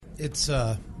it's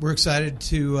we're excited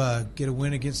to get a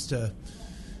win against a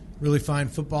really fine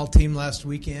football team last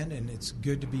weekend, and it's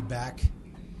good to be back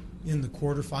in the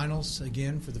quarterfinals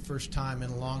again for the first time in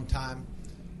a long time.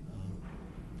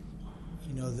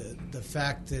 The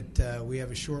fact that we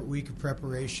have a short week of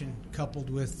preparation coupled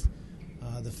with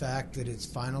the fact that it's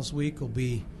finals week will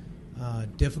be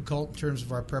difficult in terms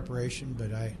of our preparation,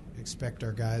 but I expect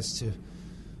our guys to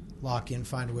lock in,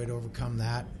 find a way to overcome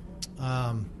that.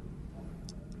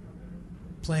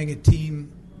 Playing a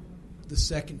team the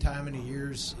second time in a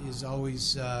year is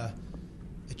always a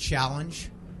challenge.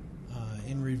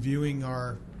 In reviewing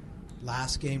our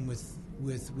last game with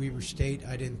Weber State,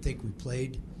 I didn't think we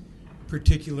played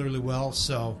particularly well,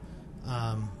 so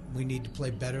we need to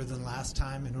play better than last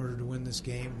time in order to win this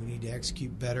game. We need to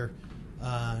execute better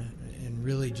and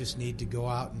really just need to go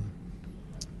out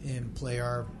and play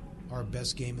our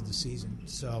best game of the season.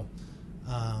 So,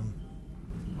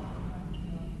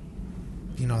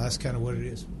 that's kind of what it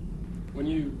is. When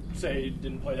you say you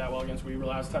didn't play that well against Weber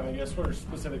last time, I guess what are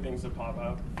specific things that pop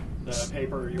out? The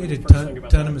paper, you made a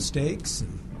ton of mistakes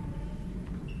and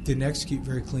didn't execute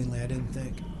very cleanly, I didn't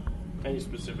think. Any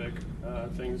specific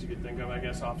things you could think of, I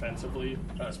guess, offensively,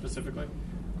 specifically?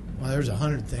 Well, there's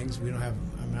 100 things. We don't have.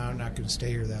 I'm not going to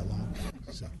stay here that long.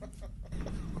 So.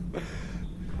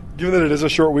 Given that it is a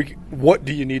short week, what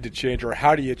do you need to change, or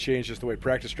how do you change just the way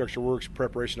practice structure works,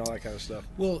 preparation, all that kind of stuff?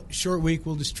 Well, short week,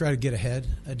 we'll just try to get ahead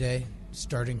a day,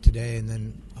 starting today, and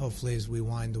then hopefully as we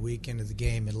wind the week into the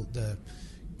game, the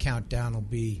countdown will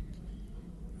be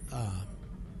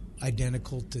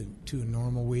identical to a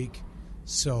normal week.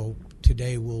 So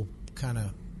today we'll kind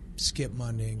of skip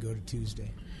Monday and go to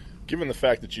Tuesday. Given the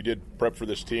fact that you did prep for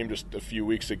this team just a few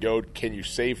weeks ago, can you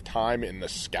save time in the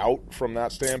scout from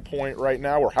that standpoint right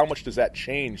now? Or how much does that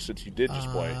change since you did just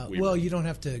play Weber? Well, you don't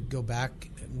have to go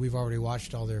back. We've already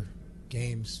watched all their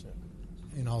games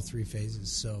in all three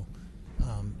phases. So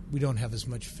we don't have as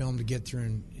much film to get through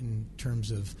in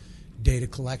terms of data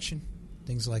collection,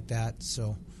 things like that.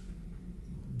 So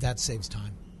that saves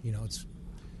time. It's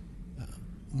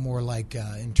more like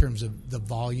in terms of the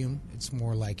volume, it's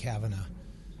more like having a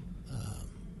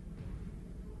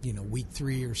week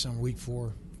 3 or some week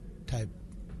 4 type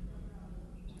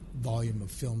volume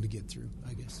of film to get through,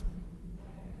 I guess.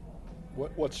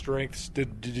 What strengths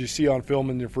did you see on film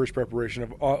in your first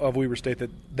preparation of Weber State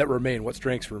that remain? What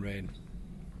strengths remain?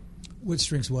 What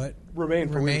strengths what? Remain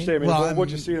for Weber State. What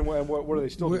you see and what are they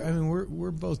still doing?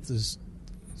 We're both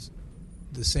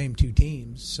the same two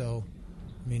teams, so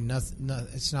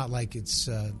it's not like it's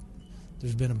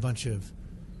there's been a bunch of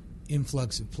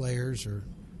influx of players or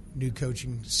new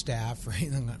coaching staff or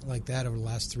anything like that over the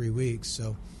last 3 weeks.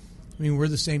 So, we're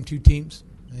the same two teams.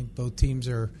 I think both teams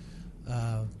are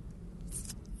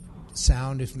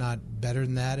sound, if not better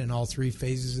than that, in all three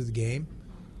phases of the game.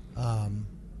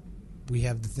 We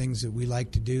have the things that we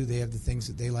like to do. They have the things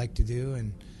that they like to do.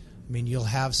 And, you'll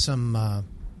have some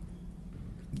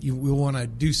we'll want to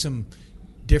do some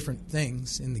different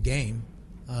things in the game.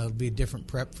 It'll be a different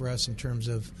prep for us in terms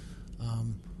of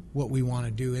what we want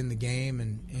to do in the game,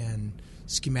 and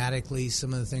schematically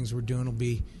some of the things we're doing will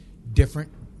be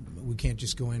different. We can't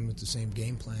just go in with the same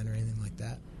game plan or anything like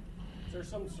that. Is there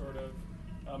some sort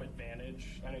of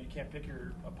advantage? I know you can't pick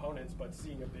your opponents, but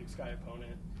seeing a Big Sky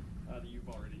opponent that you've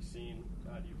already seen,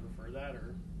 do you prefer that,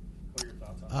 or what are your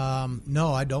thoughts on that?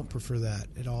 No, I don't prefer that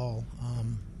at all.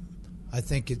 I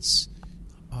think it's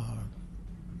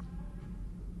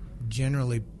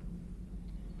generally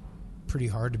pretty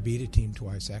hard to beat a team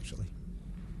twice, actually.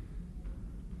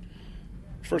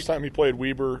 First time you played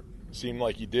Weber, seemed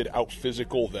like you did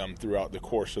out-physical them throughout the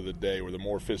course of the day. Were the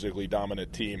more physically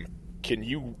dominant team.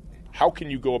 How can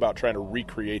you go about trying to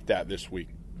recreate that this week?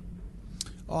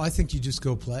 Oh, I think you just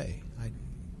go play.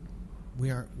 We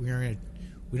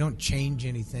don't change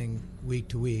anything week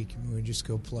to week. We just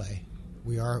go play.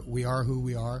 We are who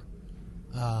we are.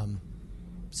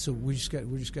 So we just got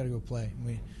to go play.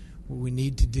 What we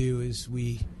need to do is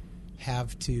we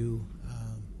have to,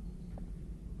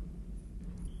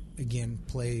 again,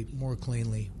 play more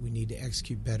cleanly. We need to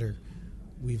execute better.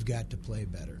 We've got to play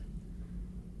better.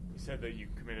 You said that you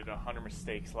committed 100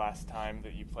 mistakes last time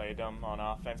that you played them on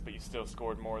offense, but you still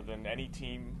scored more than any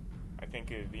team, I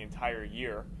think, the entire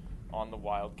year on the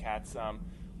Wildcats.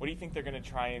 What do you think they're going to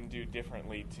try and do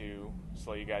differently to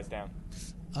slow you guys down?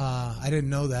 I didn't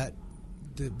know that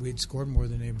we'd scored more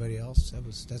than anybody else.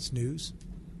 That's news.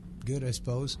 Good, I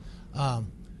suppose.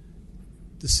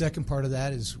 The second part of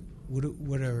that is what do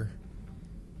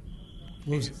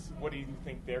you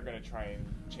think they're going to try and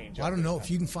change? I don't know. If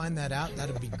you can find that out,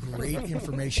 that'd be great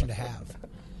information to have.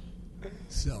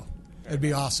 So that'd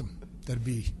be awesome. That'd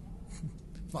be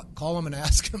call him and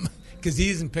ask him because he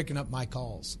isn't picking up my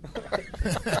calls.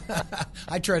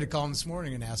 I tried to call him this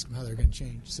morning and ask him how they're going to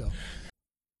change. So,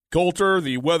 Coulter,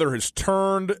 the weather has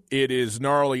turned. It is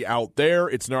gnarly out there.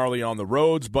 It's gnarly on the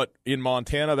roads. But in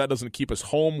Montana, that doesn't keep us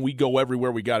home. We go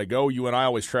everywhere we got to go. You and I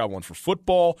always traveling for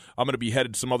football. I'm going to be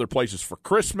headed some other places for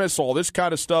Christmas, all this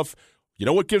kind of stuff. You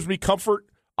know what gives me comfort?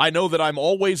 I know that I'm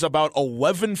always about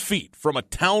 11 feet from a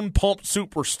Town Pump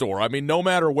Superstore. I mean, no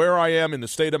matter where I am in the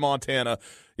state of Montana,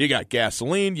 you got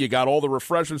gasoline, you got all the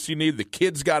refreshments you need. The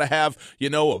kids got to have,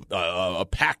 a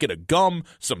packet of gum,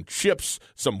 some chips,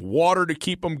 some water to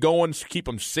keep them going, keep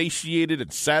them satiated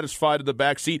and satisfied in the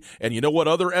back seat. And you know what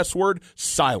other S word?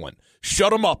 Silent.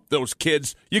 Shut them up, those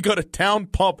kids. You go to Town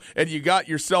Pump and you got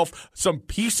yourself some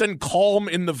peace and calm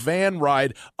in the van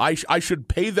ride. I should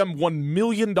pay them $1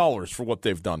 million for what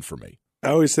they've done for me. I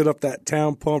always hit up that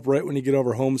Town Pump right when you get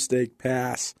over Homestake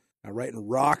Pass, right in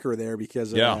Rocker there,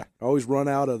 because I always run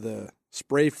out of the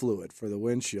spray fluid for the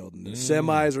windshield. And the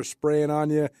semis are spraying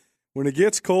on you. When it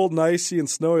gets cold and icy and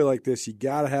snowy like this, you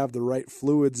got to have the right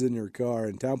fluids in your car,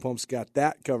 and Town Pump's got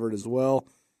that covered as well.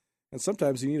 And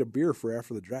sometimes you need a beer for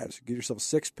after the drive. So get yourself a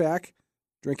six-pack,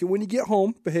 drink it when you get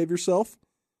home, behave yourself.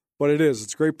 But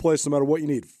it's a great place no matter what you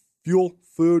need. Fuel,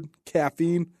 food,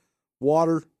 caffeine,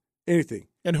 water, anything.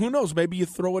 And who knows, maybe you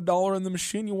throw $1 in the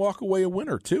machine, you walk away a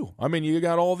winner too. I mean, you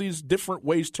got all these different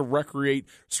ways to recreate,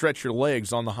 stretch your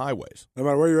legs on the highways. No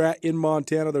matter where you're at in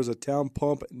Montana, there's a Town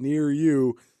Pump near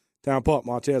you. Town Pump,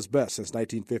 Montana's best since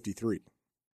 1953.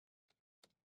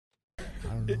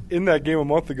 In that game a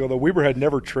month ago, though, Weber had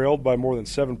never trailed by more than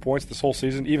 7 points this whole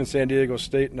season, even San Diego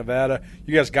State, Nevada.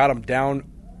 You guys got them down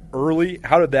early.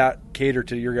 How did that cater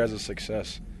to your guys'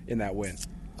 success in that win?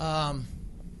 I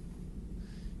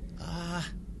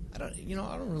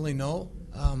don't really know.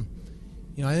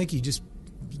 I think you just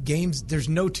games. There's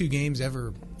no two games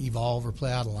ever evolve or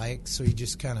play out alike, so you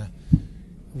just kind of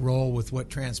roll with what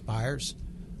transpires.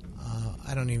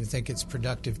 I don't even think it's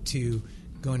productive to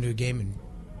go into a game and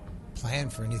plan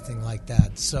for anything like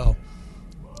that. So,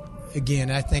 again,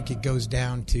 I think it goes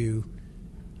down to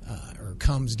or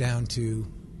comes down to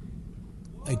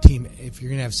a team. If you're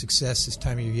going to have success this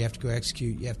time of year, you have to go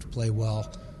execute. You have to play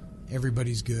well.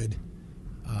 Everybody's good.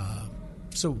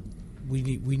 So we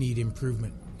need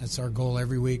improvement. That's our goal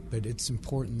every week, but it's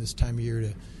important this time of year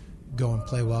to go and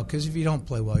play well, because if you don't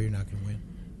play well, you're not going to win.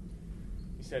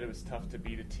 You said it was tough to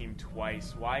beat a team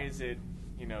twice. Why is it,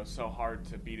 so hard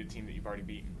to beat a team that you've already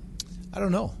beaten? I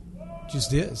don't know. It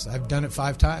just is. I've done it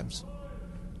 5 times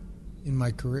in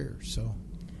my career, so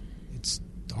it's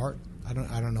hard. I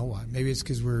don't know why. Maybe it's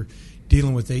because we're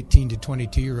dealing with 18 to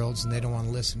 22-year-olds and they don't want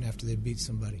to listen after they beat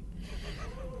somebody.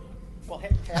 Well,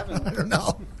 I don't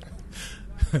know.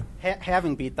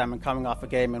 Having beat them and coming off a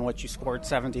game in which you scored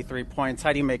 73 points,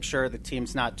 how do you make sure the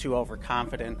team's not too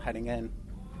overconfident heading in?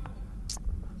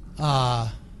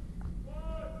 Well,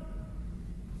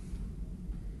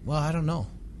 I don't know.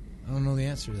 I don't know the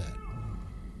answer to that.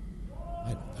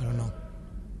 I don't know.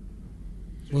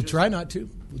 We'll try not to.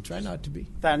 We'll try not to be.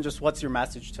 Then just what's your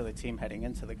message to the team heading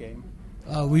into the game?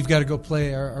 We've got to go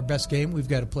play our best game. We've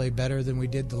got to play better than we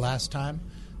did the last time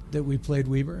that we played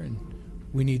Weber, and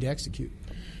we need to execute.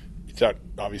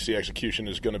 Obviously, execution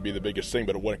is going to be the biggest thing,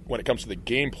 but when it comes to the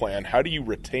game plan, how do you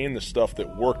retain the stuff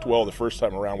that worked well the first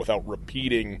time around without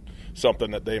repeating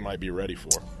something that they might be ready for?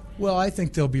 Well, I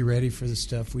think they'll be ready for the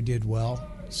stuff we did well,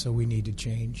 so we need to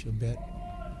change a bit.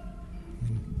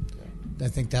 And I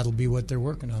think that'll be what they're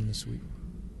working on this week.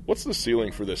 What's the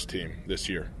ceiling for this team this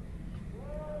year?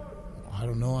 I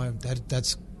don't know.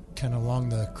 That's kind of along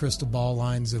the crystal ball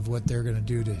lines of what they're going to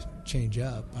do to change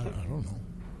up. I don't know.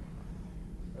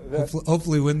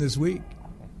 Hopefully win this week.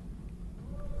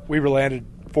 Weber landed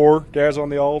 4 guys on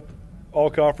the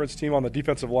all-conference team on the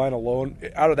defensive line alone.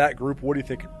 Out of that group, what do you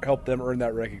think helped them earn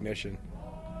that recognition?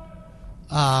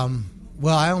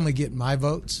 Well, I only get my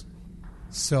votes,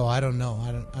 so I don't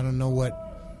know. I don't know what.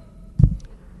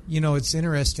 It's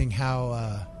interesting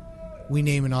how we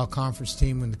name an all-conference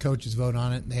team when the coaches vote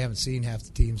on it, and they haven't seen half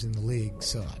the teams in the league.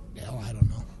 So I don't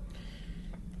know.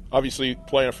 Obviously,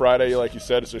 playing a Friday, like you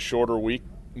said, it's a shorter week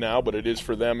now, but it is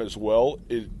for them as well.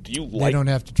 They don't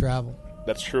have to travel.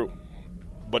 That's true.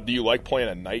 But do you like playing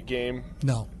a night game?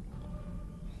 No.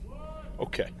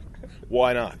 Okay.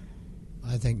 Why not?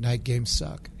 I think night games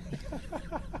suck.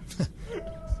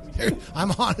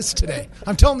 I'm honest today.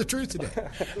 I'm telling the truth today.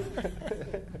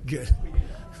 Good.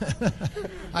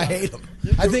 I hate them.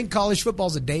 I think college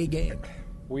football's a day game.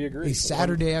 We agree. A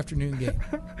Saturday afternoon game.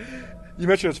 You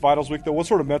mentioned it's finals week, though. What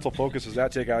sort of mental focus does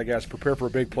that take out of guys? Prepare for a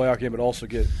big playoff game, but also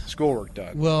get schoolwork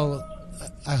done. Well,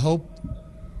 I hope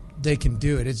they can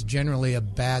do it. It's generally a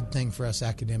bad thing for us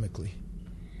academically.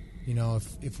 You know,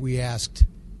 if we asked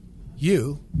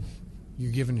you're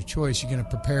given a choice, you're going to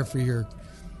prepare for your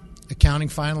accounting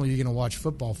final or you're going to watch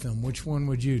football film, which one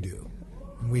would you do?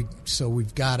 And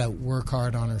we've got to work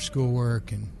hard on our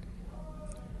schoolwork, and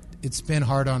it's been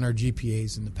hard on our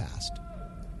GPAs in the past.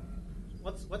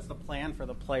 What's the plan for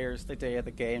the players the day of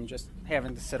the game, just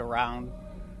having to sit around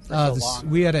for so long?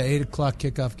 We had an 8 o'clock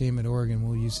kickoff game at Oregon.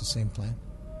 We'll use the same plan.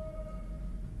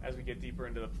 As we get deeper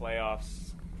into the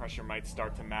playoffs, pressure might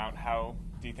start to mount. How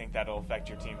do you think that'll affect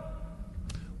your team?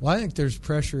 Well, I think there's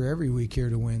pressure every week here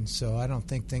to win, so I don't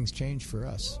think things change for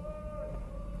us.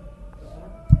 It was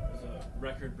a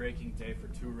record-breaking day for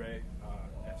Toure,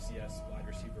 FCS wide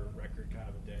receiver record kind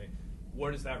of a day.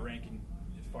 What is that ranking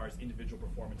as far as individual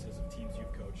performances of teams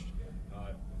you've coached,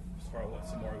 as far as what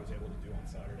Samori was able to do on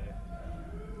Saturday?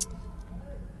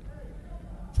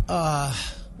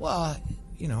 Well,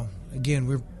 you know, again,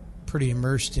 we're pretty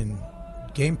immersed in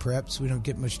game prep, so we don't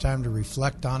get much time to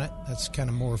reflect on it. That's kind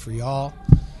of more for y'all.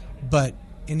 But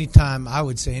anytime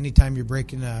you're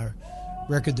breaking a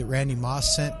record that Randy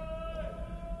Moss sent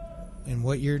in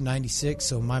what year? 96.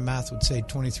 So my math would say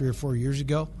 23 or 4 years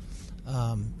ago.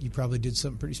 You probably did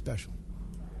something pretty special.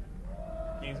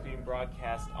 Games being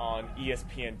broadcast on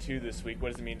ESPN2 this week.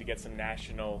 What does it mean to get some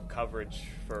national coverage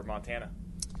for Montana?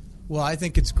 Well, I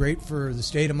think it's great for the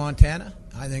state of Montana.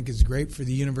 I think it's great for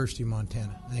the University of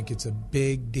Montana. I think it's a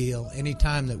big deal.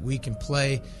 Anytime that we can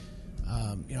play,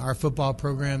 our football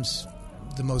program's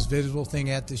the most visible thing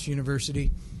at this university,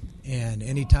 and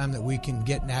anytime that we can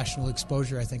get national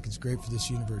exposure, I think it's great for this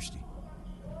university.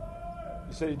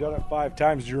 You said you've done it 5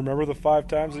 times. Do you remember the 5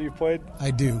 times that you played?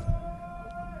 I do.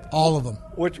 All of them.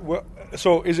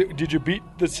 So did you beat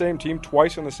the same team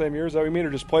twice in the same year? Is that what you mean,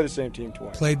 or just play the same team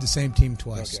twice? Played the same team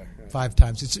twice. Okay. 5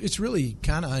 times. It's really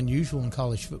kind of unusual in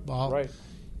college football. Right.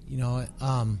 You know,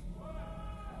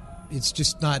 it's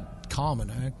just not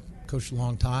common. I coached a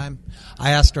long time.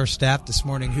 I asked our staff this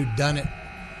morning who'd done it.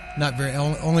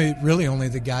 Only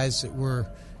the guys that were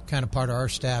kind of part of our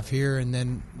staff here, and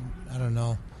then I don't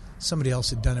know, somebody else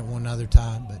had done it one other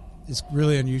time, but it's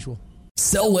really unusual.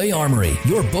 Selway Armory,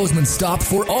 your Bozeman stop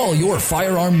for all your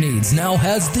firearm needs, now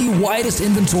has the widest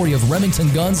inventory of Remington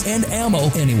guns and ammo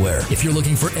anywhere. If you're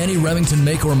looking for any Remington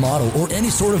make or model or any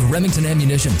sort of Remington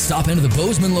ammunition, stop into the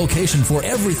Bozeman location for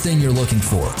everything you're looking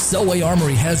for. Selway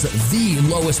Armory has the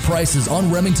lowest prices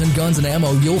on Remington guns and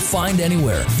ammo you'll find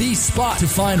anywhere. The spot to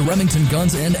find Remington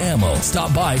guns and ammo.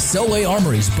 Stop by Selway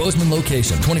Armory's Bozeman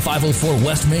location, 2504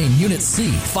 West Main, Unit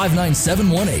C,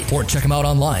 59718, or check them out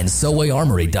online,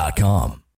 selwayarmory.com.